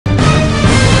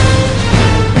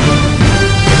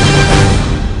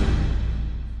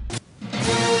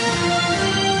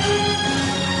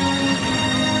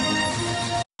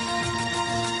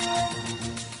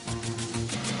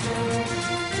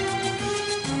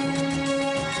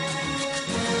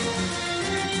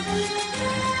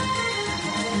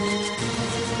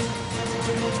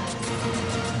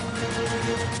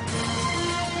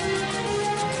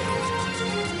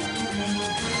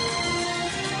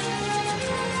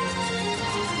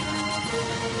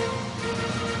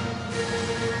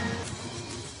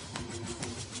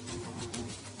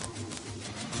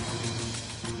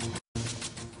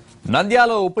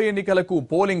నంద్యాల ఉప ఎన్నికలకు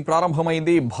పోలింగ్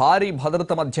ప్రారంభమైంది. భారీ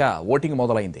భద్రత మధ్య ఓటింగ్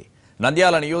మొదలైంది.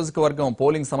 నంద్యాల నియోజకవర్గం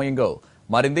పోలింగ్ సమయంలో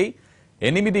మారింది.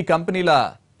 8 కంపెనీల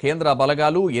కేంద్ర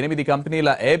బలగాలు 8 కంపెనీల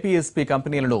ఏపీఎస్పీ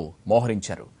కంపెనీలను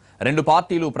మోహరించారు. 2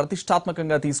 పార్టీలు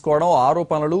ప్రతిష్టాత్మకంగా తీసుకోవడం,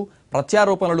 ఆరోపణలు,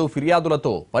 ప్రత్యారోపణలు,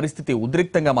 ఫిర్యాదులతో పరిస్థితి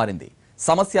ఉద్రిక్తంగా మారింది.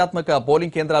 సమస్యాత్మక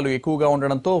పోలింగ్ కేంద్రాలు ఎక్కువగా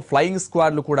ఉండడంతో ఫ్లయింగ్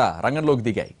స్క్వాడ్లు కూడా రంగంలోకి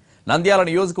దిగాయి. నంద్యాల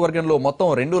నియోజకవర్గంలో మొత్తం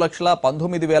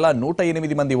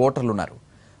 2,19,108 మంది ఓటర్లున్నారు.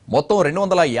 మొత్తం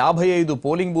 255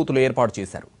 పోలింగ్ బూతులు ఏర్పాటు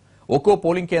చేశారు. ఒక్కో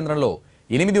పోలింగ్ కేంద్రంలో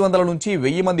 800 నుంచి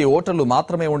 1000 మంది ఓటర్లు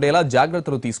మాత్రమే ఉండేలా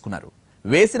జాగ్రత్తలు తీసుకున్నారు.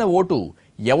 వేసిన ఓటు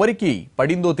ఎవరికి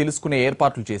పడిందో తెలుసుకునే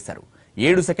ఏర్పాట్లు చేశారు.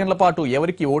 7 సెకండ్ల పాటు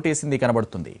ఎవరికి ఓటేసింది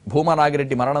కనబడుతుంది. భూమా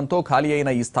నాగిరెడ్డి మరణంతో ఖాళీ అయిన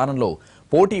ఈ స్థానంలో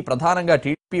పోటీ ప్రధానంగా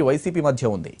టీడీపీ వైసీపీ మధ్య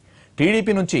ఉంది.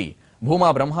 టీడీపీ నుంచి భూమా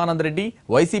బ్రహ్మానందరెడ్డి,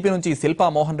 వైసీపీ నుంచి శిల్పా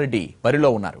మోహన్ రెడ్డి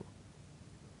బరిలో ఉన్నారు.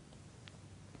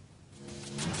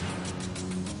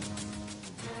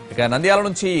 ఇక నంద్యాల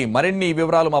నుంచి మరిన్ని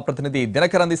వివరాలు మా ప్రతినిధి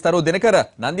దినకర్ అందిస్తారు. దినకర్,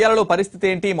 నంద్యాలలో పరిస్థితి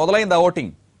ఏంటి? మొదలైందా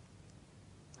ఓటింగ్?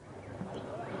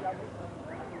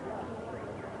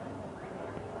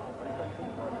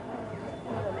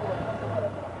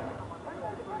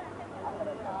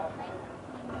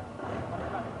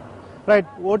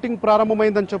 రైట్, ఓటింగ్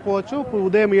ప్రారంభమైందని చెప్పవచ్చు.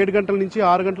 ఉదయం 7 గంటల నుంచి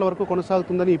 6 గంటల వరకు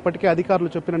కొనసాగుతుందని ఇప్పటికే అధికారులు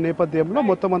చెప్పిన నేపథ్యంలో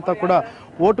మొత్తం అంతా కూడా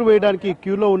ఓటు వేయడానికి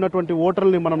క్యూలో ఉన్నటువంటి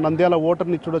ఓటర్లని మనం నంద్యాల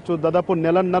ఓటర్ని చూడొచ్చు. దాదాపు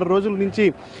 1.5 రోజుల నుంచి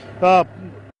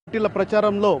పార్టీల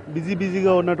ప్రచారంలో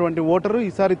బిజీగా ఉన్నటువంటి ఓటరు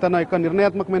ఈసారి తన యొక్క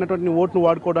నిర్ణయాత్మకమైనటువంటి ఓటును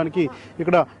వాడుకోవడానికి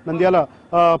ఇక్కడ నంద్యాల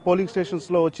పోలింగ్ స్టేషన్స్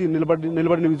లో వచ్చి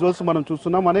నిలబడిన విజువల్స్ మనం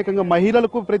చూస్తున్నాం. అనేకంగా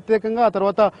మహిళలకు ప్రత్యేకంగా, ఆ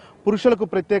తర్వాత పురుషులకు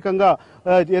ప్రత్యేకంగా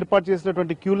ఏర్పాటు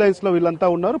చేసినటువంటి క్యూ లైన్స్ లో వీళ్ళంతా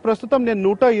ఉన్నారు. ప్రస్తుతం నేను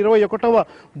 121వ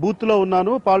బూత్ లో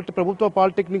ఉన్నాను. ప్రభుత్వ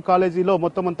పాలిటెక్నిక్ కాలేజీలో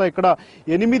మొత్తం అంతా ఇక్కడ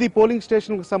 8 పోలింగ్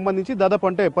స్టేషన్ కు సంబంధించి దాదాపు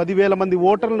అంటే 10,000 మంది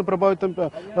ఓటర్లను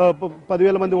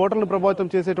ప్రభావితం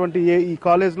చేసేటువంటి ఈ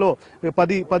కాలేజ్ లో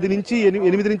 8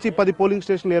 నుంచి 10 పోలింగ్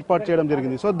స్టేషన్లు ఏర్పాటు చేయడం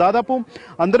జరిగింది. సో దాదాపు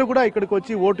అందరూ కూడా ఇక్కడికి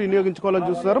వచ్చి ఓటు వినియోగించుకోవాలని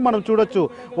చూస్తున్నారు. మనం చూడొచ్చు,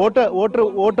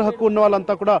 ఓటు హక్కు ఉన్న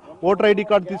వాళ్ళంతా కూడా ఓటర్ ఐడి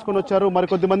కార్డు తీసుకొని వచ్చారు.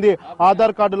 మరికొద్ది మంది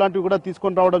ఆధార్ కార్డు లాంటివి కూడా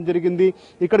తీసుకొని రావడం జరిగింది.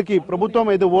 ఇక్కడికి ప్రభుత్వం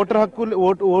ఏదో ఓటర్ హక్కు,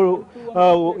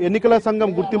 ఎన్నికల సంఘం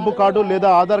గుర్తింపు కార్డు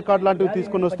లేదా ఆధార్ కార్డు లాంటివి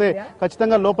తీసుకొని వస్తే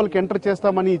ఖచ్చితంగా లోపలికి ఎంటర్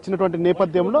చేస్తామని ఇచ్చినటువంటి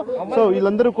నేపథ్యంలో సో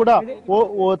వీళ్ళందరూ కూడా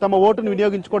తమ ఓటును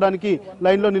వినియోగించుకోవడానికి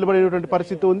లైన్ లో నిలబడినటువంటి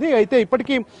పరిస్థితి ఉంది. అయితే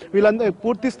ఇప్పటికీ వీళ్ళందరూ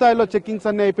పూర్తి స్థాయిలో చెక్కింగ్స్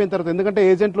అన్ని అయిపోయిన తర్వాత, ఎందుకంటే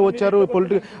ఏజెంట్లు వచ్చారు,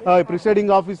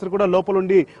 ప్రిసైడింగ్ ఆఫీసర్ కూడా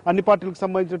లోపలుండి అన్ని పార్టీలకు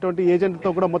సంబంధించినటువంటి ఏజెంట్లతో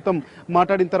కూడా మొత్తం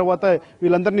మాట్లాడిన తర్వాత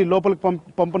వీళ్ళందరినీ లోపలికి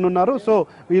పంపనున్నారు. సో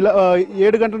వీళ్ళ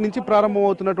 7 గంటల నుంచి ప్రారంభం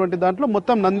అవుతున్నటువంటి దాంట్లో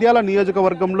మొత్తం నంద్యాల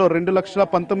నియోజకవర్గంలో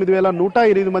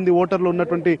 2,19,108 మంది ఓటర్లు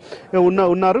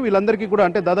ఉన్నారు. వీళ్ళందరికీ కూడా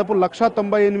అంటే దాదాపు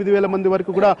 1,98,000 మంది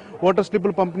వరకు కూడా ఓటర్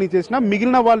స్లిప్పులు పంపిణీ చేసిన,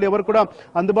 మిగిలిన వాళ్ళు ఎవరు కూడా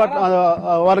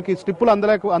వాళ్ళకి స్లిప్పులు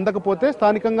అందకపోతే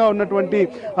స్థానికంగా ఉన్నటువంటి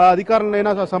అధికారులైనా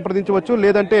సంప్రదించవచ్చు,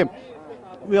 లేదంటే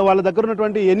వాళ్ళ దగ్గర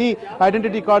ఉన్నటువంటి ఎనీ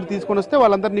ఐడెంటిటీ కార్డు తీసుకొని వస్తే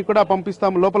వాళ్ళందరినీ కూడా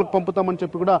లోపలికి పంపుతామని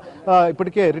చెప్పి కూడా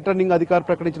ఇప్పటికే రిటర్నింగ్ అధికారి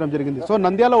ప్రకటించడం జరిగింది. సో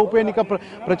నంద్యాల ఉప ఎన్నిక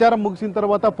ప్రచారం ముగిసిన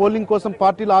తర్వాత పోలింగ్ కోసం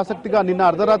పార్టీలు ఆసక్తిగా నిన్న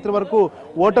అర్ధరాత్రి వరకు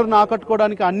ఓటర్ను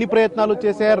ఆకట్టుకోవడానికి అన్ని ప్రయత్నాలు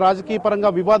చేశాయి. రాజకీయ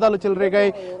పరంగా వివాదాలు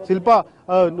చెలరేగాయి.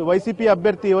 వైసీపీ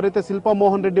అభ్యర్థి ఎవరైతే శిల్పా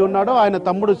మోహన్ రెడ్డి ఉన్నాడో ఆయన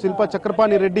తమ్ముడు శిల్పా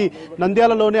చక్రపాణి రెడ్డి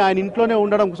నంద్యాలలోనే ఆయన ఇంట్లోనే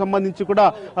ఉండడం సంబంధించి కూడా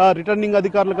రిటర్నింగ్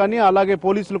అధికారులు కానీ అలాగే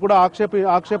పోలీసులు కూడా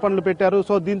ఆక్షేపణలు పెట్టారు.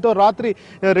 సో దీంతో రాత్రి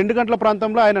 2 గంటల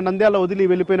ప్రాంతంలో ఆయన నంద్యాల వదిలి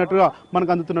వెళ్ళిపోయినట్టుగా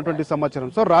మనకు అందుతున్నటువంటి సమాచారం.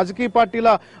 సో రాజకీయ పార్టీల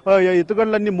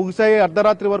ఎత్తుగడలన్నీ ముగిశాయి.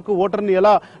 అర్ధరాత్రి వరకు ఓటర్ని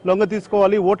ఎలా లొంగ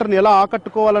తీసుకోవాలి, ఓటర్ని ఎలా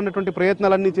ఆకట్టుకోవాలన్నటువంటి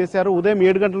ప్రయత్నాలన్నీ చేశారు. ఉదయం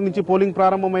 7 గంటల నుంచి పోలింగ్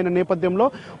ప్రారంభమైన నేపథ్యంలో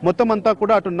మొత్తం అంతా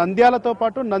కూడా అటు నంద్యాలతో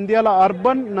పాటు నంద్యాల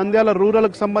అర్బన్, నంద్యాల రూరల్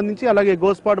సంబంధించి అలాగే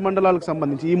గోస్పాడ్ మండలాలకు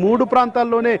సంబంధించి ఈ 3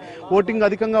 ప్రాంతాల్లోనే ఓటింగ్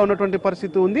అధికంగా ఉన్నటువంటి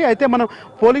పరిస్థితి ఉంది. అయితే మనం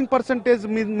పోలింగ్ పర్సంటేజ్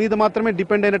మీద మాత్రమే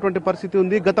డిపెండ్ అయినటువంటి పరిస్థితి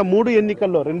ఉంది. గత 3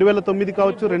 ఎన్నికల్లో 2009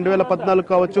 కావచ్చు, 2014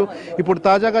 కావచ్చు, ఇప్పుడు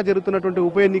తాజాగా జరుగుతున్నటువంటి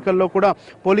ఉప ఎన్నికల్లో కూడా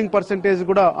పోలింగ్ పర్సంటేజ్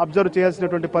కూడా అబ్జర్వ్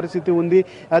చేయాల్సినటువంటి పరిస్థితి ఉంది.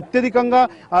 అత్యధికంగా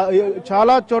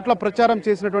చాలా చోట్ల ప్రచారం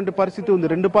చేసినటువంటి పరిస్థితి ఉంది.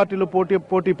 2 పార్టీలు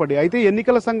పోటీ పడి. అయితే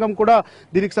ఎన్నికల సంఘం కూడా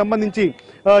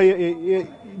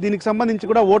దీనికి సంబంధించి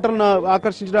కూడా ఓటర్లను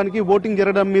ఆకర్షించడానికి ఓటింగ్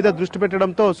జరగడం మీద దృష్టి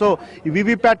పెట్టడంతో సో ఈ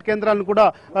వివిప్యాట్ కేంద్రాలను కూడా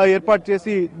ఏర్పాటు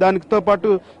చేసి దానితో పాటు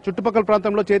చుట్టుపక్కల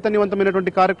ప్రాంతంలో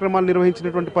చైతన్యవంతమైనటువంటి కార్యక్రమాలు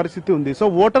నిర్వహించినటువంటి పరిస్థితి ఉంది. సో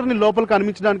ఓటర్ని లోపలికి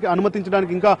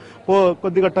అనుమతించడానికి ఇంకా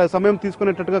కొద్దిగా సమయం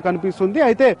తీసుకునేటట్టుగా కనిపిస్తుంది.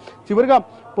 అయితే చివరిగా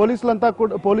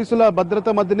పోలీసుల భద్రత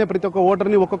మధ్యనే ప్రతి ఒక్క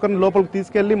ఓటర్ని ఒక్కొక్కరిని లోపలికి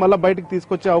తీసుకెళ్లి మళ్ళీ బయటకు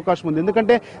తీసుకొచ్చే అవకాశం ఉంది.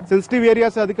 ఎందుకంటే సెన్సిటివ్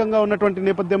ఏరియాస్ అధికంగా ఉన్నటువంటి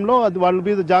నేపథ్యంలో వాళ్ళ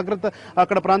మీద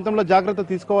అక్కడ ప్రాంతంలో జాగ్రత్త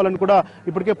తీసుకోవాలని కూడా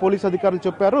ఇప్పుడు ఇప్పటికే పోలీస్ అధికారులు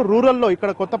చెప్పారు. రూరల్లో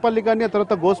ఇక్కడ కొత్తపల్లి కానీ ఆ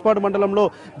తర్వాత గోస్పాడు మండలంలో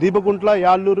దీపగుంట్ల,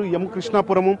 యాళ్ళూరు, ఎం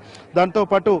కృష్ణాపురము,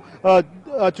 దాంతోపాటు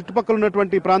చుట్టుపక్కల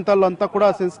ఉన్నటువంటి ప్రాంతాల్లో అంతా కూడా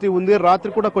సెన్సిటివ్ ఉంది.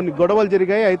 రాత్రి కూడా కొన్ని గొడవలు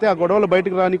జరిగాయి. అయితే ఆ గొడవలు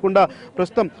బయటకు రానికుండా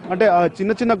ప్రస్తుతం అంటే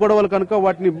చిన్న చిన్న గొడవలు కనుక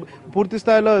వాటిని పూర్తి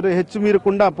స్థాయిలో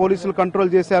హెచ్చుమీరకుండా పోలీసులు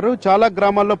కంట్రోల్ చేశారు. చాలా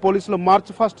గ్రామాల్లో పోలీసులు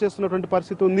మార్చ్ ఫాస్ట్ చేస్తున్నటువంటి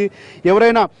పరిస్థితి ఉంది.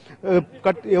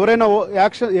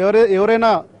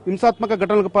 ఎవరైనా హింసాత్మక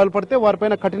ఘటనలకు పాల్పడితే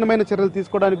వారిపైన కఠినమైన చర్యలు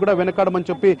తీసుకోవడానికి కూడా వెనకాడమని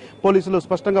చెప్పి పోలీసులు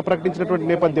స్పష్టంగా ప్రకటించినటువంటి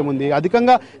నేపథ్యం ఉంది.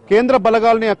 అధికంగా కేంద్ర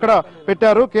బలగాల్ని అక్కడ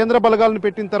పెట్టారు. కేంద్ర బలగాలను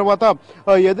పెట్టిన తర్వాత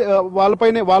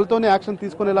వాళ్ళతోనే యాక్షన్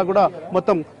తీసుకునేలా కూడా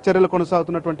మొత్తం చర్యలు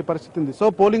కొనసాగుతున్నటువంటి పరిస్థితి ఉంది. సో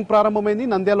పోలింగ్ ప్రారంభమైంది.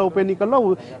 నంద్యాల ఉప ఎన్నికల్లో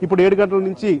ఇప్పుడు 7 గంటల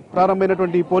నుంచి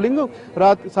ప్రారంభమైనటువంటి ఈ పోలింగ్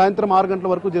సాయంత్రం 6 గంటల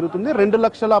వరకు జరుగుతుంది.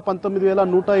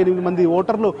 2,19,108 మంది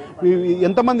ఓటర్లు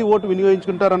ఎంతమంది ఓటు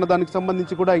వినియోగించుకుంటారన్న దానికి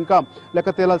సంబంధించి కూడా ఇంకా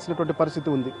లెక్క తేలాల్సినటువంటి పరిస్థితి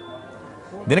ఉంది.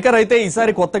 దినకర్, అయితే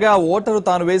ఈసారి కొత్తగా ఓటరు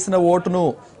తాను వేసిన ఓటును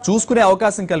చూసుకునే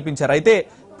అవకాశం కల్పించారు. అయితే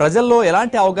ప్రజల్లో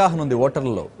ఎలాంటి అవగాహన ఉంది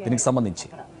ఓటర్లలో దీనికి సంబంధించి?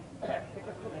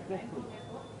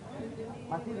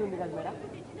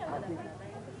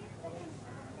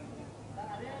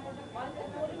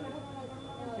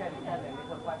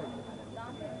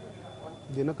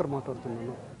 దినకర్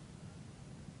మాట్లాడుతున్నాను.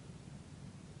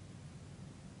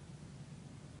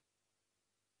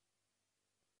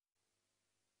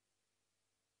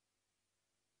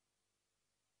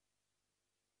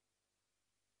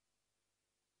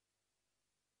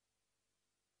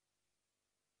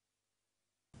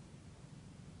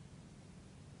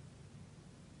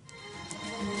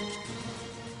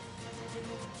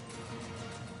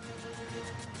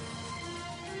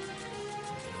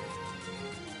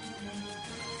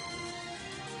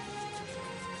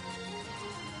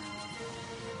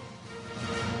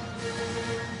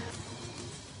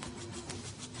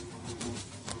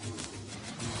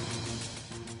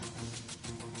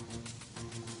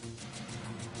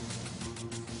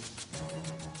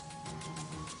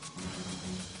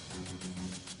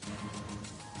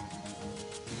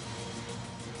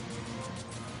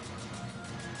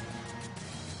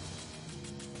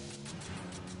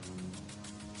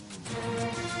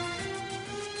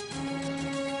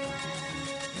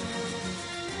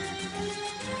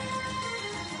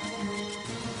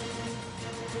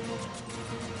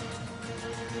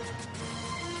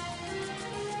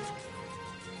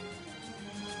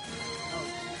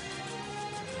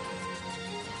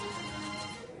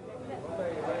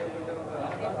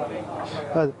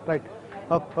 రైట్.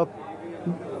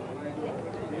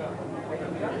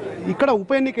 ఇక్కడ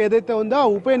ఉప ఎన్నిక ఏదైతే ఉందో ఆ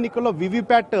ఉప ఎన్నికల్లో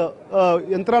వివిప్యాట్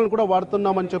యంత్రాలను కూడా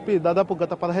వాడుతున్నామని చెప్పి దాదాపు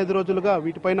గత 15 రోజులుగా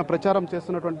వీటిపైన ప్రచారం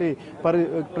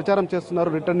చేస్తున్నారు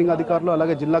రిటర్నింగ్ అధికారులు,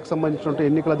 అలాగే జిల్లాకు సంబంధించినటువంటి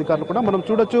ఎన్నికల అధికారులు కూడా. మనం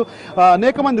చూడొచ్చు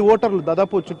అనేక మంది ఓటర్లు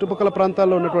దాదాపు చుట్టుపక్కల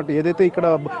ప్రాంతాల్లో ఉన్నటువంటి ఏదైతే ఇక్కడ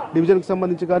డివిజన్కి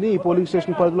సంబంధించి కానీ ఈ పోలింగ్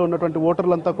స్టేషన్ పరిధిలో ఉన్నటువంటి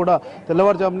ఓటర్లంతా కూడా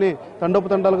తెల్లవారుజామునే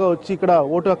తండోపతండాలుగా వచ్చి ఇక్కడ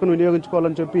ఓటు హక్కును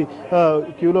వినియోగించుకోవాలని చెప్పి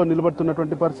క్యూలో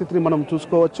నిలబడుతున్నటువంటి పరిస్థితిని మనం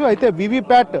చూసుకోవచ్చు. అయితే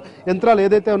వివిప్యాట్ యంత్రాలు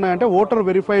ఏదైతే ఉన్నాయంటే ఓటర్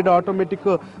వెరిఫైడ్ ఆటోమేటిక్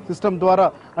సిస్టమ్ ద్వారా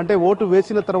అంటే ఓటు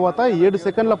వేసిన తర్వాత 7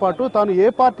 సెకండ్ల పాటు తాను ఏ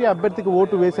పార్టీ అభ్యర్థికి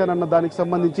ఓటు వేశానన్న దానికి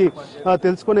సంబంధించి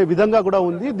తెలుసుకునే విధంగా కూడా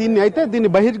ఉంది.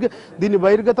 దీన్ని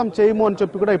బహిర్గతం చేయము అని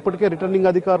చెప్పి కూడా ఇప్పటికే రిటర్నింగ్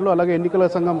అధికారులు అలాగే ఎన్నికల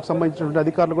సంఘం సంబంధించినటువంటి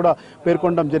అధికారులు కూడా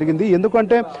పేర్కొనడం జరిగింది.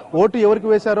 ఎందుకంటే ఓటు ఎవరికి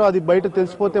వేశారో అది బయట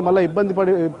తెలిసిపోతే మళ్ళీ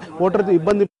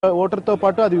ఓటర్తో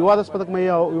పాటు అది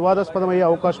వివాదాస్పదమయ్యే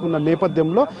అవకాశం ఉన్న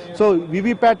నేపథ్యంలో సో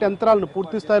వివిప్యాట్ యంత్రాలను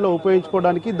పూర్తి స్థాయిలో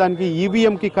ఉపయోగించుకోవడానికి దానికి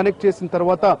ఈవీఎంకి కనెక్ట్ చేసిన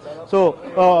తర్వాత సో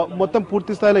మొత్తం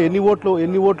పూర్తి స్థాయిలో ఎన్ని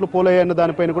ఓట్లు పోలయ్యాయన్న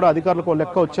దానిపైన కూడా అధికారులకు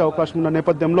లెక్క వచ్చే అవకాశం ఉన్న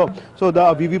నేపథ్యంలో సో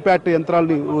వివిప్యాట్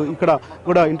యంత్రాలని ఇక్కడ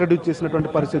కూడా ఇంట్రడ్యూస్ చేసినటువంటి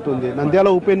పరిస్థితి ఉంది. నంద్యాల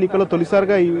ఉప ఎన్నికల్లో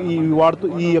తొలిసారిగా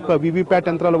ఈ యొక్క వివిప్యాట్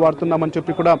యంత్రాలు వాడుతున్నామని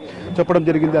చెప్పి కూడా చెప్పడం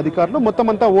జరిగింది అధికారులు. మొత్తం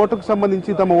అంతా ఓటుకు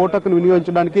సంబంధించి తమ ఓటు హక్కును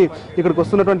వినియోగించడానికి ఇక్కడికి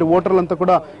వస్తున్నటువంటి ఓటర్లంతా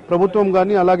కూడా ప్రభుత్వం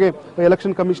కానీ అలాగే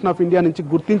ఎలక్షన్ కమిషన్ ఆఫ్ ఇండియా నుంచి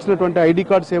గుర్తించినటువంటి ఐడి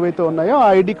కార్డ్స్ ఏవైతే ఉన్నాయో ఆ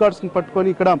ఐడి కార్డ్స్ ని పట్టుకొని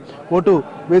ఇక్కడ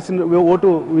ఓటు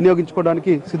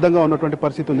వినియోగించుకోవడానికి సిద్ధంగా ఉన్నటువంటి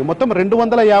పరిస్థితి ఉంది. మొత్తం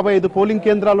 255 పోలింగ్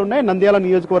కేంద్రాలు ఉన్నాయి నంద్యాల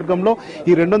నియోజకవర్గంలో.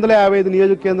 ఈ 255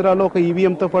 నియోజక కేంద్రాల్లో ఒక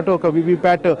ఈవీఎంతో పాటు ఒక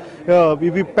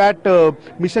వివిప్యాట్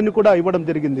మిషన్ కూడా ఇవ్వడం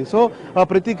జరిగింది. సో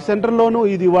ప్రతి సెంటర్లోనూ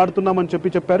ఇది వాడుతున్నామని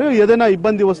చెప్పారు. ఏదైనా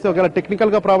ఇబ్బంది వస్తే ఒకవేళ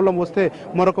టెక్నికల్ గా ప్రాబ్లం వస్తే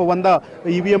మరొక 100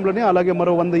 ఈవీఎంలని అలాగే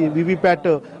మరో 100 వివిప్యాట్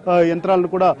యంత్రాలను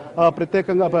కూడా కూడా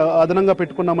ప్రత్యేకంగా అదనంగా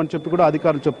పెట్టుకున్నామని చెప్పి కూడా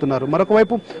అధికారులు చెప్తున్నారు. మరొక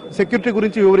వైపు సెక్యూరిటీ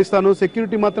గురించి వివరిస్తాను.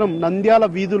 సెక్యూరిటీ మాత్రం నంద్యాల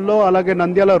వీధుల్లో అలాగే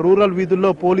నంద్యాల రూరల్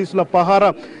వీధుల్లో పోలీసుల పహారా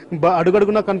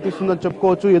అడుగడుగునా కనిపిస్తుందని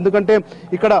చెప్పుకోవచ్చు. ఎందుకంటే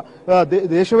ఇక్కడ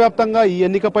దేశవ్యాప్తంగా ఈ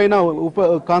ఎన్నిక పైన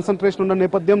కాన్సన్ట్రేషన్ ఉన్న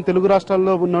నేపథ్యం, తెలుగు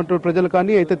రాష్ట్రాల్లో ఉన్నటువంటి ప్రజలు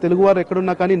కానీ అయితే తెలుగు వారు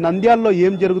ఎక్కడున్నా కానీ నంద్యాలలో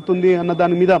ఏం జరుగుతుంది అన్న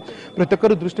దాని మీద ప్రతి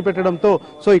ఒక్కరు దృష్టి పెట్టడంతో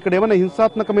సో ఇక్కడ ఏమైనా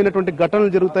హింసాత్మకమైనటువంటి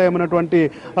ఘటనలు జరుగుతాయన్నటువంటి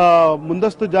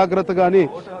ముందస్తు జాగ్రత్తగాని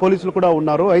పోలీసులు కూడా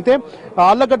ఉన్నారు. అయితే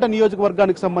ఆళ్లగడ్డ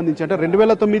నియోజకవర్గానికి సంబంధించి అంటే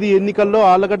 2009 ఎన్నికల్లో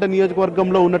ఆళ్లగడ్డ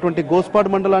నియోజకవర్గంలో ఉన్నటువంటి గోస్పాడ్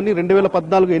మండలాన్ని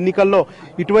 2014 ఎన్నికల్లో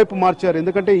ఇటువైపు మార్చారు.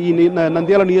 ఎందుకంటే ఈ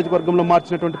నంద్యాల నియోజకవర్గంలో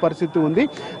మార్చినటువంటి పరిస్థితి ఉంది.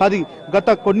 అది గత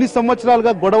కొన్ని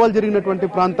సంవత్సరాలుగా గొడవలు జరిగినటువంటి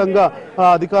ప్రాంతంగా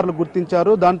అధికారులు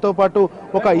గుర్తించారు. దాంతో పాటు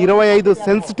ఒక 25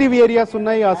 సెన్సిటివ్ ఏరియాస్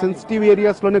ఉన్నాయి. ఆ సెన్సిటివ్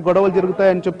ఏరియాస్ లోనే గొడవలు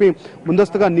జరుగుతాయని చెప్పి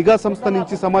ముందస్తుగా నిఘా సంస్థ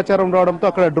నుంచి సమాచారం రావడంతో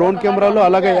అక్కడ డ్రోన్ కెమెరాలు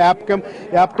అలాగే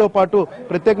యాప్ తో పాటు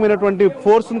ప్రత్యేకమైనటువంటి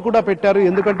ఫోర్స్ ను కూడా పెట్టారు.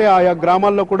 ఎందుకంటే ఆయా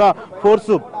గ్రామాల్లో కూడా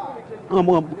ఫోర్సు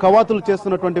కవాతులు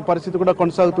చేస్తున్నటువంటి పరిస్థితి కూడా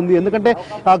కొనసాగుతుంది. ఎందుకంటే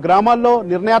ఆ గ్రామాల్లో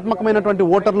నిర్ణయాత్మకమైనటువంటి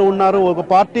ఓటర్లు ఉన్నారు. ఒక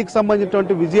పార్టీకి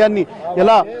సంబంధించినటువంటి విజయాన్ని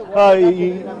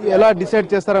ఎలా డిసైడ్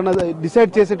చేస్తారన్నది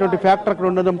డిసైడ్ చేసేటువంటి ఫ్యాక్టర్ అక్కడ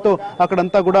ఉండడంతో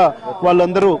అక్కడంతా కూడా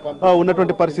వాళ్ళందరూ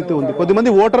ఉన్నటువంటి పరిస్థితి ఉంది.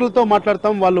 కొద్దిమంది ఓటర్లతో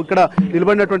మాట్లాడతాం, వాళ్ళు ఇక్కడ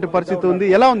నిలబడినటువంటి పరిస్థితి ఉంది.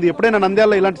 ఎలా ఉంది? ఎప్పుడైనా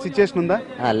నంద్యాలలో ఇలాంటి సిచ్యువేషన్ ఉందా?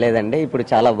 లేదండి, ఇప్పుడు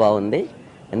చాలా బాగుంది.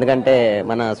 ఎందుకంటే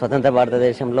మన స్వతంత్ర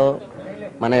భారతదేశంలో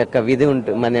మన యొక్క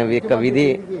విధి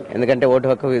ఎందుకంటే ఓటు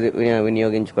హక్కు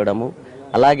వినియోగించుకోవడము,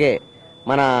 అలాగే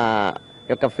మన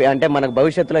యొక్క అంటే మనకు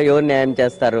భవిష్యత్తులో ఎవరు న్యాయం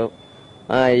చేస్తారు,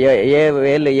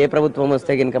 ఏ ప్రభుత్వం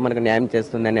వస్తే కనుక మనకు న్యాయం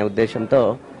చేస్తుంది అనే ఉద్దేశంతో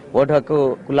ఓటు హక్కు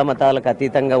కుల మతాలకు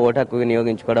అతీతంగా ఓటు హక్కు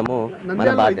వినియోగించుకోవడము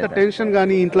మన బాధ్యత. టెన్షన్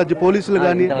గానీ ఇంట్లో పోలీసులు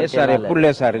గానీ సార్ ఎప్పుడు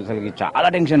లేదు సార్, అసలు చాలా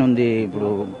టెన్షన్ ఉంది.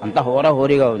 ఇప్పుడు అంతా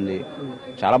హోరీగా ఉంది,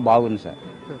 చాలా బాగుంది సార్.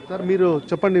 సార్ మీరు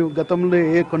చెప్పండి, గతంలో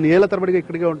కొన్ని ఏళ్ల తరబడిగా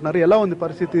ఇక్కడికే ఉంటున్నారు, ఎలా ఉంది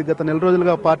పరిస్థితి? గత నెల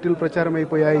రోజులుగా పార్టీలు ప్రచారం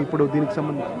అయిపోయాయి, ఇప్పుడు దీనికి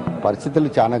సంబంధించి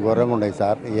పరిస్థితులు చాలా ఘోరంగా ఉన్నాయి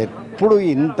సార్. ఎప్పుడు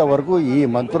ఇంతవరకు ఈ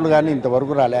మంత్రులు కానీ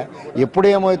ఇంతవరకు రాలే. ఎప్పుడు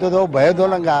ఏమవుతుందో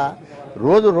భయదూలంగా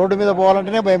రోజు రోడ్డు మీద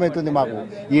పోవాలంటేనే భయం అవుతుంది మాకు.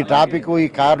 ఈ ట్రాఫిక్, ఈ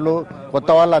కార్లు, కొత్త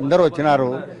వాళ్ళు అందరూ వచ్చినారు,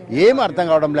 ఏం అర్థం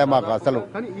కావడం లే మాకు అసలు.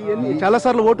 చాలా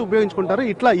సార్లు ఓటు ఉపయోగించుకుంటారు,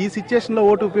 ఇట్లా ఈ సిచ్యువేషన్ లో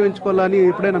ఓటు ఉపయోగించుకోవాలని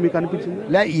ఎప్పుడైనా మీకు అనిపించింది?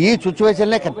 లే, ఈ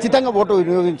సిచ్యువేషన్ లో ఖచ్చితంగా ఓటు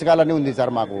వినియోగించాలని ఉంది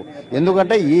సార్ మాకు.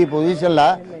 ఎందుకంటే ఈ పొజిషన్ లో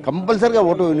కంపల్సరిగా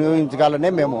ఓటు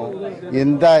వినియోగించాలనే మేము.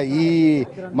 ఈ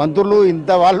మంత్రులు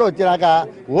ఇంత వాళ్ళు వచ్చినాక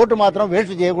ఓటు మాత్రం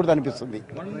వేస్ట్ చేయకూడదు అనిపిస్తుంది.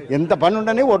 ఎంత పని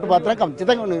ఉండని ఓటు మాత్రం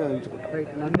ఖచ్చితంగా వినియోగించుకుంటాం.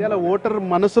 నంద్యాల ఓటర్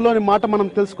మనసులోని మాట మనం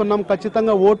తెలుసుకున్నాం.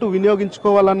 ఖచ్చితంగా ఓటు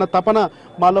వినియోగించుకోవాలన్న తపన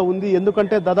మాలో ఉంది.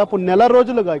 ఎందుకంటే దాదాపు నెల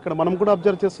రోజులుగా ఇక్కడ మనం కూడా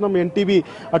అబ్జర్వ్ చేస్తున్నాం. ఎన్టీవీ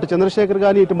అటు చంద్రశేఖర్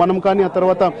కానీ ఇటు మనం కానీ, ఆ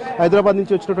తర్వాత హైదరాబాద్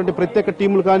నుంచి వచ్చినటువంటి ప్రత్యేక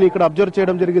టీములు కానీ ఇక్కడ అబ్జర్వ్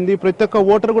చేయడం జరిగింది. ప్రతి ఒక్క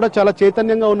ఓటర్ కూడా చాలా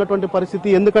చైతన్యంగా ఉన్నటువంటి పరిస్థితి.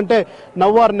 ఎందుకంటే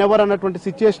నవ్ ఆర్ నెవర్ అన్నటువంటి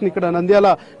సిచ్యువేషన్ ఇక్కడ నంద్యాల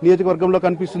నియోజకవర్గంలో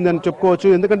కనిపిస్తుంది అని చెప్పుకోవచ్చు.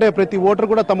 ఎందుకంటే ప్రతి ఓటర్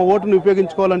కూడా తమ ఓటును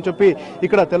ఉపయోగించుకోవాలని చెప్పి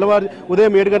ఇక్కడ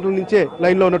ఉదయం 7 గంటల నుంచే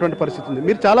లైన్ లో ఉన్నటువంటి పరిస్థితి ఉంది.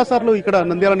 మీరు చాలా సార్లు ఇక్కడ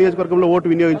నంద్యాల నియోజకవర్గంలో ఓటు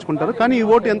వినియోగించుకుంటారు, కానీ ఈ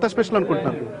ఓటు ఎంత స్పెషల్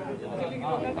అనుకుంటున్నారు?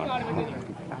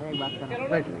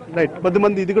 రైట్,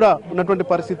 కొద్దిమంది ఇది కూడా ఉన్నటువంటి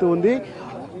పరిస్థితి ఉంది.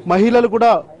 మహిళలు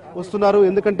కూడా వస్తున్నారు.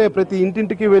 ఎందుకంటే ప్రతి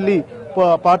ఇంటింటికి వెళ్ళి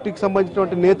పార్టీకి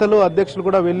సంబంధించినటువంటి నేతలు, అధ్యక్షులు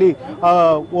కూడా వెళ్ళి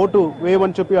ఓటు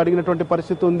వేయమని చెప్పి అడిగినటువంటి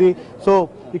పరిస్థితి ఉంది. సో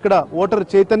ఇక్కడ ఓటర్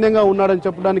చైతన్యంగా ఉన్నాడని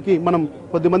చెప్పడానికి మనం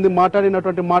కొద్దిమంది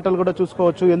మాట్లాడినటువంటి మాటలు కూడా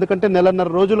చూసుకోవచ్చు. ఎందుకంటే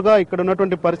నెలన్నర రోజులుగా ఇక్కడ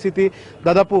ఉన్నటువంటి పరిస్థితి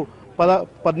దాదాపు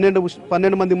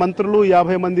 12 మంది మంత్రులు,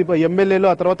 50 మంది ఎమ్మెల్యేలు,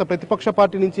 ఆ తర్వాత ప్రతిపక్ష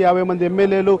పార్టీ నుంచి 50 మంది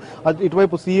ఎమ్మెల్యేలు,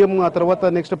 ఇటువైపు సీఎం, ఆ తర్వాత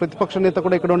నెక్స్ట్ ప్రతిపక్ష నేత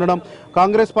కూడా ఇక్కడ ఉండడం,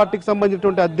 కాంగ్రెస్ పార్టీకి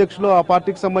సంబంధించినటువంటి అధ్యక్షులు, ఆ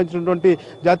పార్టీకి సంబంధించినటువంటి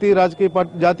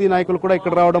జాతీయ నాయకులు కూడా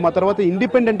ఇక్కడ రావడం, ఆ తర్వాత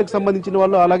ఇండిపెండెంట్ కి సంబంధించిన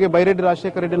వాళ్ళు, అలాగే బైరెడ్డి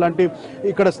రాజశేఖర రెడ్డి లాంటి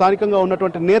ఇక్కడ స్థానికంగా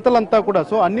ఉన్నటువంటి నేతలంతా కూడా.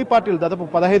 సో అన్ని పార్టీలు దాదాపు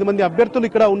 15 మంది అభ్యర్థులు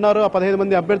ఇక్కడ ఉన్నారు. ఆ 15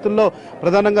 మంది అభ్యర్థుల్లో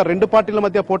ప్రధానంగా 2 పార్టీల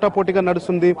మధ్య పోటాపోటీగా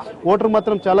నడుస్తుంది. ఓటర్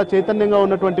మాత్రం చాలా చైతన్యంగా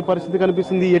ఉన్నటువంటి పరిస్థితి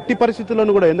కనిపిస్తుంది. ఎట్టి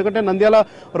పరిస్థితుల్లోనూ కూడా, ఎందుకంటే నంద్యాల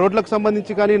రోడ్లకు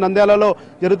సంబంధించి కానీ నంద్యాలలో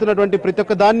జరుగుతున్నటువంటి ప్రతి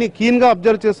ఒక్క దాన్ని కీన్ గా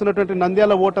అబ్జర్వ్ చేస్తున్నటువంటి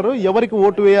నంద్యాల ఓటరు ఎవరికి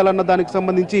ఓటు వేయాలన్న దానికి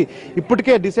సంబంధించి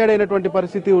ఇప్పటికే డిసైడ్ అయినటువంటి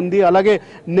పరిస్థితి ఉంది. అలాగే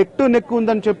నెక్ టు నెక్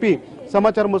ఉందని చెప్పి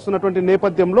సమాచారం వస్తున్నటువంటి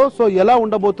నేపథ్యంలో సో ఎలా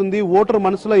ఉండబోతుంది, ఓటర్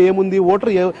మనసులో ఏముంది,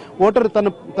 ఓటర్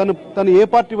తను ఏ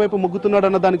పార్టీ వైపు మొగ్గుతున్నాడు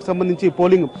అన్న దానికి సంబంధించి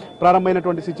పోలింగ్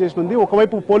ప్రారంభమైనటువంటి సిచ్యువేషన్ ఉంది.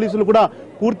 ఒకవైపు పోలీసులు కూడా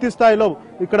పూర్తి స్థాయిలో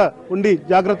ఇక్కడ ఉండి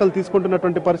జాగ్రత్తలు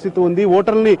తీసుకుంటున్నటువంటి పరిస్థితి ఉంది.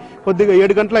 ఓటర్లని కొద్దిగా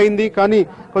 7 గంటలు అయింది, కానీ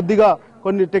కొద్దిగా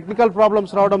కొన్ని టెక్నికల్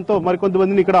ప్రాబ్లమ్స్ రావడంతో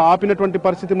మరికొంతమందిని ఇక్కడ ఆపినటువంటి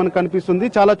పరిస్థితి మనకు కనిపిస్తుంది.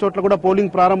 చాలా చోట్ల కూడా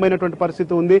పోలింగ్ ప్రారంభమైనటువంటి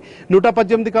పరిస్థితి ఉంది.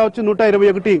 118 కావచ్చు,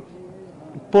 121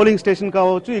 పోలింగ్ స్టేషన్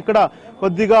కావచ్చు. ఇక్కడ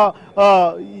కొద్దిగా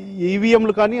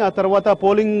ఈవీఎంలు కానీ ఆ తర్వాత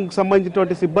పోలింగ్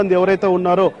సంబంధించినటువంటి సిబ్బంది ఎవరైతే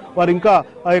ఉన్నారో వారు ఇంకా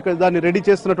దాన్ని రెడీ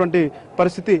చేస్తున్నటువంటి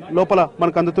పరిస్థితి లోపల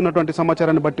మనకు అందుతున్నటువంటి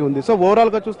సమాచారాన్ని బట్టి ఉంది. సో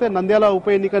ఓవరాల్ గా చూస్తే నంద్యాల ఉప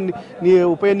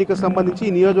ఎన్నిక సంబంధించి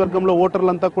ఈ నియోజకవర్గంలో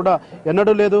ఓటర్లంతా కూడా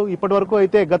ఎన్నడూ లేదు. ఇప్పటి వరకు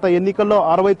అయితే గత ఎన్నికల్లో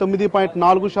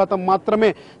 69.4% మాత్రమే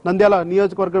నంద్యాల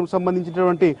నియోజకవర్గం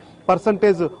సంబంధించినటువంటి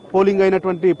పర్సంటేజ్ పోలింగ్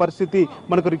అయినటువంటి పరిస్థితి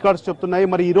మనకు రికార్డ్స్ చెప్తున్నాయి.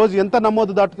 మరి ఈ రోజు ఎంత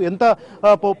ఎంత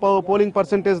పోలింగ్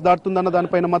పర్సంటేజ్ దాటుతుందన్న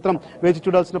దానిపైన మాత్రం వేచి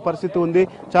చూడాల్సిన పరిస్థితి ఉంది.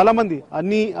 చాలా మంది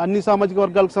అన్ని సామాజిక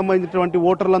వర్గాలకు సంబంధించినటువంటి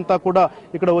ఓటర్లంతా కూడా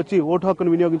ఇక్కడ వచ్చి ఓటు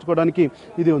హక్కును వినియోగించుకోవడానికి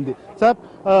ఇది ఉంది. సార్,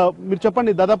 మీరు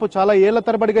చెప్పండి, దాదాపు చాలా ఏళ్ల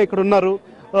తరబడిగా ఇక్కడ ఉన్నారు.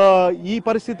 ఈ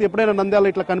పరిస్థితి ఎప్పుడైనా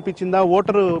నంద్యాల ఇట్లా కనిపించిందా?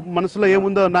 ఓటరు మనసులో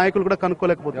ఏముందో నాయకులు కూడా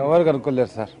కనుక్కోలేకపోతే ఎవరు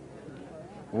కనుక్కోలేరు సార్.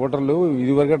 ఓటర్లు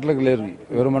ఇది వరకట్లకు లేరు,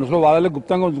 ఎవరి మనసులో వాళ్ళే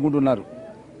గుప్తంగా ఉంచుకుంటున్నారు.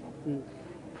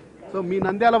 సో మీ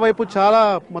నంద్యాల వైపు చాలా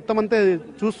మొత్తం అంతే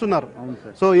చూస్తున్నారు.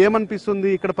 సో ఏమనిపిస్తుంది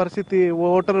ఇక్కడ పరిస్థితి?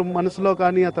 ఓటర్ మనసులో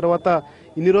కానీ ఆ తర్వాత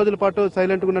ఇన్ని రోజుల పాటు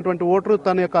సైలెంట్ గా ఉన్నటువంటి ఓటరు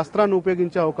తన యొక్క అస్త్రాన్ని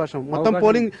ఉపయోగించే అవకాశం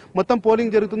మొత్తం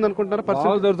పోలింగ్ జరుగుతుంది అనుకుంటారా?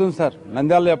 పరిస్థితి జరుగుతుంది సార్.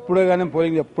 నంద్యాలలో ఎప్పుడే కానీ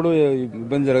పోలింగ్ ఎప్పుడు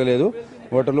ఇబ్బంది జరగలేదు.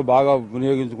 ఓటర్లు బాగా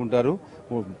వినియోగించుకుంటారు.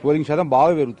 పోలింగ్ శాతం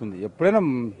బాగా పెరుగుతుంది.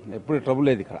 ఎప్పుడు ట్రబుల్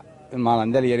లేదు ఇక్కడ మా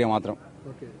నంద్యాల ఏరియా మాత్రం.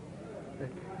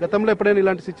 గతంలో ఎప్పుడైనా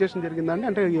ఇలాంటి సిచ్యువేషన్ జరిగిందా అండి?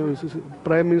 అంటే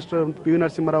ప్రైమ్ మినిస్టర్ పివి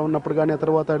నరసింహారావు ఉన్నప్పుడు కానీ ఆ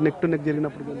తర్వాత నెక్ టు నెక్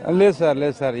జరిగినప్పుడు కానీ?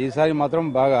 లేదు సార్. ఈసారి మాత్రం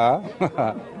బాగా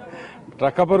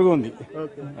ట్రక్కపరుగు ఉంది.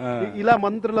 ఇలా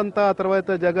మంత్రులంతా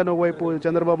తర్వాత జగన్ వైపు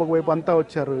చంద్రబాబు వైపు అంతా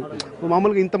వచ్చారు.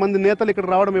 మామూలుగా ఇంతమంది నేతలు ఇక్కడ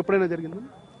రావడం ఎప్పుడైనా జరిగిందా?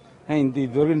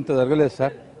 ఇదివరకు ఇంత జరగలేదు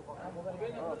సార్.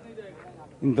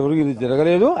 ఇంతవరకు ఇది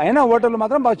జరగలేదు. అయినా ఓటర్లు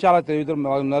మాత్రం బాగా చాలా తెలివితో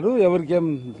బాగున్నారు. ఎవరికి ఏం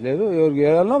లేదు, ఎవరికి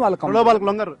ఏదన్నా వాళ్ళకి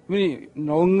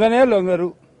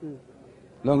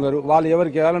లొంగరు. వాళ్ళు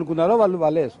ఎవరికి వేయాలనుకున్నారో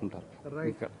వాళ్ళే వేసుకుంటారు.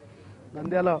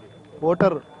 నంద్యాల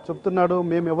ఓటర్ చెప్తున్నాడు,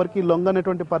 మేము ఎవరికి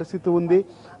లొంగనటువంటి పరిస్థితి ఉంది.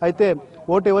 అయితే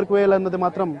ఓటు ఎవరికి వేయాలన్నది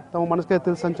మాత్రం తమ మనసుకే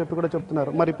తెలుసు అని చెప్పి కూడా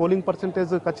చెప్తున్నారు. మరి పోలింగ్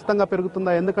పర్సంటేజ్ ఖచ్చితంగా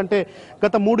పెరుగుతుందా? ఎందుకంటే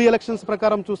గత 3 ఎలక్షన్స్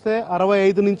ప్రకారం చూస్తే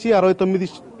 65 నుంచి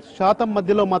 69%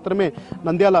 మధ్యలో మాత్రమే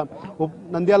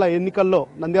నంద్యాల ఎన్నికల్లో,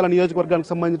 నంద్యాల నియోజకవర్గానికి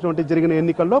సంబంధించినటువంటి జరిగిన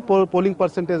ఎన్నికల్లో పోలింగ్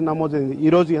పర్సంటేజ్ నమోదైంది.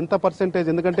 ఈ రోజు ఎంత పర్సంటేజ్?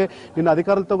 ఎందుకంటే నిన్న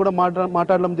అధికారులతో కూడా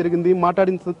మాట్లాడడం జరిగింది.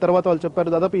 మాట్లాడిన తర్వాత వాళ్ళు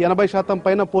చెప్పారు దాదాపు 80%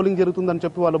 పైన పోలింగ్ జరుగుతుందని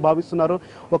చెప్పి వాళ్ళు భావిస్తున్నారు.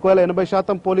 ఒకవేళ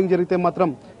 80% పోలింగ్ జరిగితే మాత్రం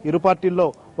ఇరు పార్టీల్లో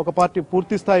ఒక పార్టీ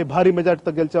పూర్తి స్థాయి భారీ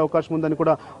మెజార్టీతో గెలిచే అవకాశం ఉందని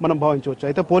కూడా మనం భావించవచ్చు.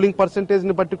 అయితే పోలింగ్ పర్సంటేజ్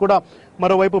ని బట్టి కూడా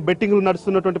మరోవైపు బెట్టింగ్లు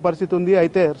నడుస్తున్నటువంటి పరిస్థితి ఉంది.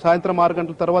 అయితే సాయంత్రం 6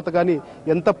 గంటల తర్వాత కానీ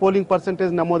ఎంత పోలింగ్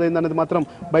పర్సంటేజ్ నమోదైందనేది మాత్రం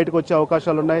బయటకు వచ్చే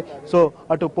అవకాశాలు ఉన్నాయి. సో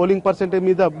అటు పోలింగ్ పర్సంటేజ్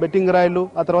మీద బెట్టింగ్ రాయలు,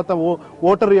 ఆ తర్వాత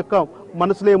ఓటర్ యొక్క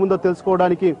మనసులో ఏముందో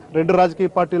తెలుసుకోవడానికి 2 రాజకీయ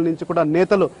పార్టీల నుంచి కూడా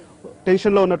నేతలు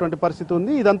టెన్షన్ లో ఉన్నటువంటి పరిస్థితి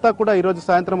ఉంది. ఇదంతా కూడా ఈ రోజు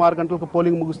సాయంత్రం 6 గంటలకు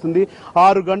పోలింగ్ ముగుస్తుంది.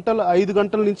 5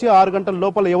 గంటల నుంచి 6 గంటల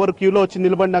లోపల ఎవరు క్యూలో వచ్చి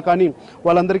నిలబడినా కానీ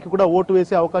వాళ్ళందరికీ కూడా ఓటు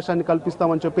వేసే అవకాశాన్ని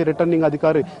కల్పిస్తామని చెప్పి రిటర్నింగ్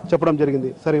అధికారి చెప్పడం జరిగింది.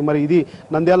 సరే, మరి ఇది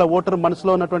నంద్యాల ఓటర్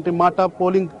మనసులో ఉన్నటువంటి మాట.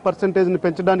 పోలింగ్ పర్సంటేజ్ ని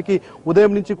పెంచడానికి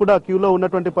ఉదయం నుంచి కూడా క్యూలో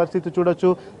ఉన్నటువంటి పరిస్థితి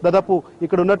చూడొచ్చు. దాదాపు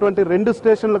ఇక్కడ ఉన్నటువంటి 2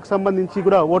 స్టేషన్లకు సంబంధించి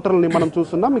కూడా ఓటర్లని మనం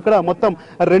చూస్తున్నాం. ఇక్కడ మొత్తం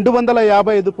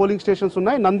 255 పోలింగ్ స్టేషన్స్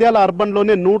ఉన్నాయి. నంద్యాల అర్బన్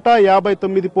లోనే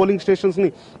 159 పోలింగ్ స్టేషన్స్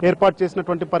ని ఏర్పాటు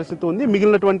చేసినటువంటి పరిస్థితి ఉంది.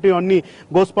 మిగిలినటువంటి అన్ని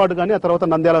గోస్పాడు కానీ ఆ తర్వాత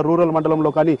నంద్యాల రూరల్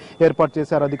మండలంలో కానీ ఏర్పాటు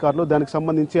చేశారు అధికారులు. దానికి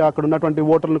సంబంధించి అక్కడ ఉన్నటువంటి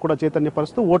ఓటర్లను కూడా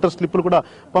చైతన్యపరుస్తూ ఓటర్ స్లిప్లు కూడా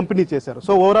పంపిణీ చేశారు.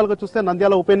 సో ఓవరాల్ గా చూస్తే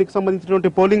నంద్యాల ఉప ఎన్నికకు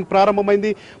సంబంధించినటువంటి పోలింగ్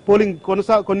ప్రారంభమైంది. పోలింగ్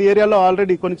కొన్ని ఏరియాల్లో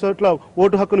ఆల్రెడీ కొన్ని చోట్ల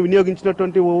ఓటు హక్కును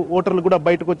వినియోగించినటువంటి ఓటర్లు కూడా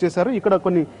బయటకు వచ్చేశారు. ఇక్కడ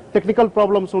కొన్ని టెక్నికల్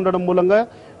ప్రాబ్లమ్స్ ఉండడం మూలంగా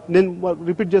నేను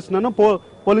రిపీట్ చేస్తున్నాను,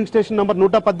 polling station number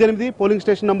 118, polling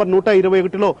station number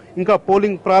 121లో ఇంకా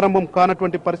పోలింగ్ ప్రారంభం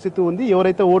కానటువంటి పరిస్థితి ఉంది.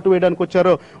 ఎవరైతే ఓటు వేయడానికి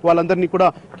వచ్చారో వాళ్ళందరినీ కూడా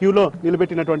క్యూలో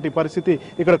నిలబెట్టినటువంటి పరిస్థితి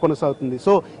ఇక్కడ కొనసాగుతుంది.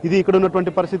 సో ఇది ఇక్కడ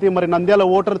ఉన్నటువంటి పరిస్థితి. మరి నంద్యాల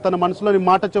ఓటర్ తన మనసులోని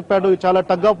మాట చెప్పాడు. చాలా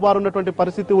టగ్ ఆఫ్ వార్ ఉన్నటువంటి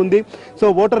పరిస్థితి ఉంది. సో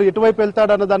ఓటర్ ఎటువైపు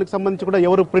వెళ్తాడన్న దానికి సంబంధించి కూడా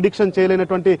ఎవరు ప్రిడిక్షన్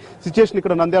చేయలేనటువంటి సిచ్యువేషన్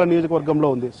ఇక్కడ నంద్యాల నియోజకవర్గంలో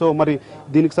ఉంది. సో మరి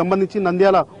దీనికి సంబంధించి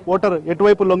నంద్యాల ఓటర్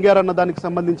ఎటువైపు లొంగారన్న దానికి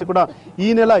సంబంధించి కూడా ఈ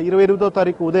నెల 28వ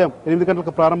తారీఖు ఉదయం 8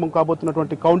 గంటలకు ప్రారంభం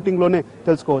కాబోతున్నటువంటి కౌంటింగ్ లోనే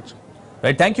తెలుసుకోవచ్చు.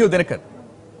 Right, thank you Dinakar.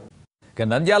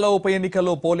 Nandyal ఉప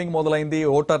ఎన్నికల్లో పోలింగ్ మొదలైంది.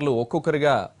 ఓటర్లు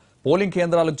ఒక్కొక్కరిగా పోలింగ్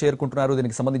కేంద్రాలకు చేరుకుంటున్నారు.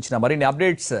 దీనికి సంబంధించిన మరిన్ని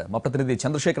అప్డేట్స్ మా ప్రతినిధి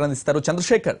చంద్రశేఖర్ అందిస్తారు.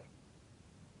 చంద్రశేఖర్.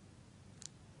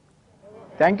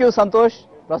 Thank you Santosh.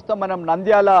 ప్రస్తుతం మనం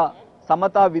నంద్యాల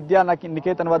సమతా విద్యా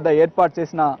నికేతన్ వద్ద ఏర్పాటు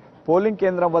చేసిన పోలింగ్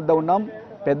కేంద్రం వద్ద ఉన్నాం.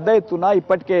 పెద్ద ఎత్తున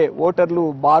ఇప్పటికే ఓటర్లు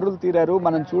బారులు తీరారు.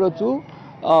 మనం చూడొచ్చు,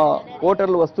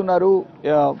 ఓటర్లు వస్తున్నారు,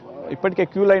 ఇప్పటికే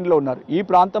క్యూ లైన్లో ఉన్నారు. ఈ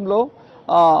ప్రాంతంలో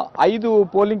 5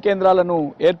 పోలింగ్ కేంద్రాలను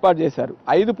ఏర్పాటు చేశారు.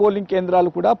 5 పోలింగ్ కేంద్రాలు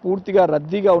కూడా పూర్తిగా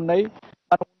రద్దీగా ఉన్నాయి.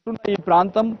 మనం ఉంటున్న ఈ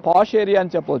ప్రాంతం పాష్ ఏరియా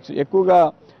అని చెప్పవచ్చు. ఎక్కువగా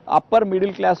అప్పర్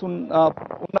మిడిల్ క్లాస్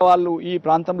ఉన్న వాళ్ళు ఈ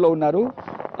ప్రాంతంలో ఉన్నారు.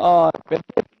 పెద్ద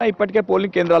ఇప్పటికే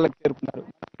పోలింగ్ కేంద్రాలకు చేరుకున్నారు.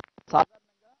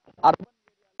 సాధారణంగా అర్బన్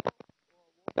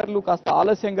ఓటర్లు కాస్త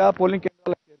ఆలస్యంగా పోలింగ్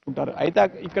కేంద్రాలకు చేరుకుంటారు. అయితే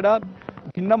ఇక్కడ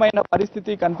భిన్నమైన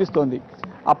పరిస్థితి కనిపిస్తోంది.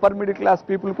 అప్పర్ మిడిల్ క్లాస్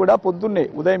పీపుల్ కూడా పొద్దున్నే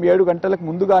ఉదయం 7 గంటలకు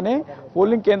ముందుగానే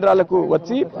పోలింగ్ కేంద్రాలకు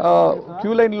వచ్చి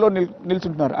క్యూ లైన్లో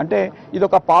నిల్చుంటున్నారు. అంటే ఇది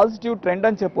ఒక పాజిటివ్ ట్రెండ్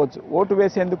అని చెప్పవచ్చు. ఓటు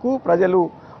వేసేందుకు ప్రజలు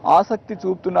ఆసక్తి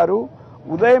చూపుతున్నారు.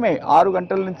 ఉదయమే 6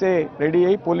 గంటల నుంచే రెడీ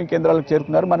అయి పోలింగ్ కేంద్రాలకు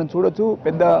చేరుకున్నారు. మనం చూడొచ్చు,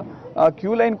 పెద్ద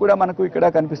క్యూ లైన్ కూడా మనకు ఇక్కడ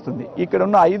కనిపిస్తుంది. ఇక్కడ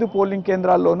ఉన్న 5 పోలింగ్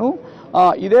కేంద్రాల్లోనూ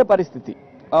ఇదే పరిస్థితి.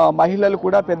 మహిళలు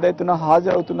కూడా పెద్ద ఎత్తున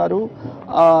హాజరవుతున్నారు.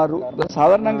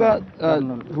 సాధారణంగా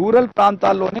రూరల్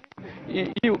ప్రాంతాల్లోనే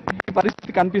ఈ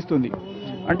పరిస్థితి కనిపిస్తుంది.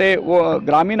 అంటే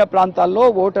గ్రామీణ ప్రాంతాల్లో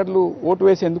ఓటర్లు ఓటు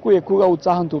వేసేందుకు ఎక్కువగా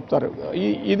ఉత్సాహం చూపుతారు.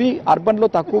 ఇది అర్బన్లో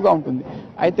తక్కువగా ఉంటుంది.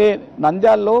 అయితే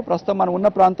నంద్యాలలో ప్రస్తుతం మనం ఉన్న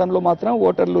ప్రాంతంలో మాత్రం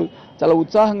ఓటర్లు చాలా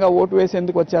ఉత్సాహంగా ఓటు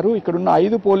వేసేందుకు వచ్చారు. ఇక్కడున్న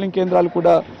 5 పోలింగ్ కేంద్రాలు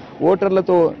కూడా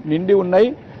ఓటర్లతో నిండి ఉన్నాయి.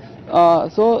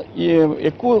 సో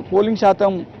ఎక్కువ పోలింగ్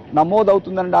శాతం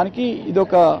నమోదవుతుందనడానికి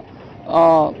ఇదొక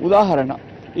ఉదాహరణ.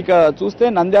 ఇక చూస్తే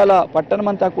నంద్యాల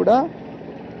పట్టణమంతా కూడా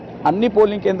అన్ని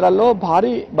పోలింగ్ కేంద్రాల్లో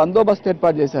భారీ బందోబస్తు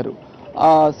ఏర్పాటు చేశారు.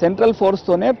 సెంట్రల్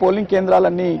ఫోర్స్తోనే పోలింగ్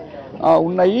కేంద్రాలన్నీ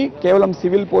ఉన్నాయి. కేవలం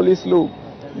సివిల్ పోలీసులు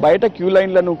బయట క్యూ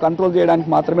లైన్లను కంట్రోల్ చేయడానికి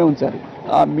మాత్రమే ఉంచారు.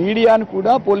 మీడియాను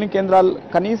కూడా పోలింగ్ కేంద్రాలు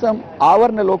కనీసం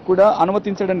ఆవరణలోకి కూడా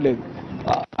అనుమతించడం లేదు.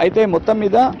 అయితే మొత్తం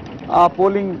మీద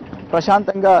పోలింగ్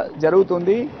ప్రశాంతంగా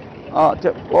జరుగుతుంది.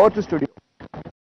 Over to studio.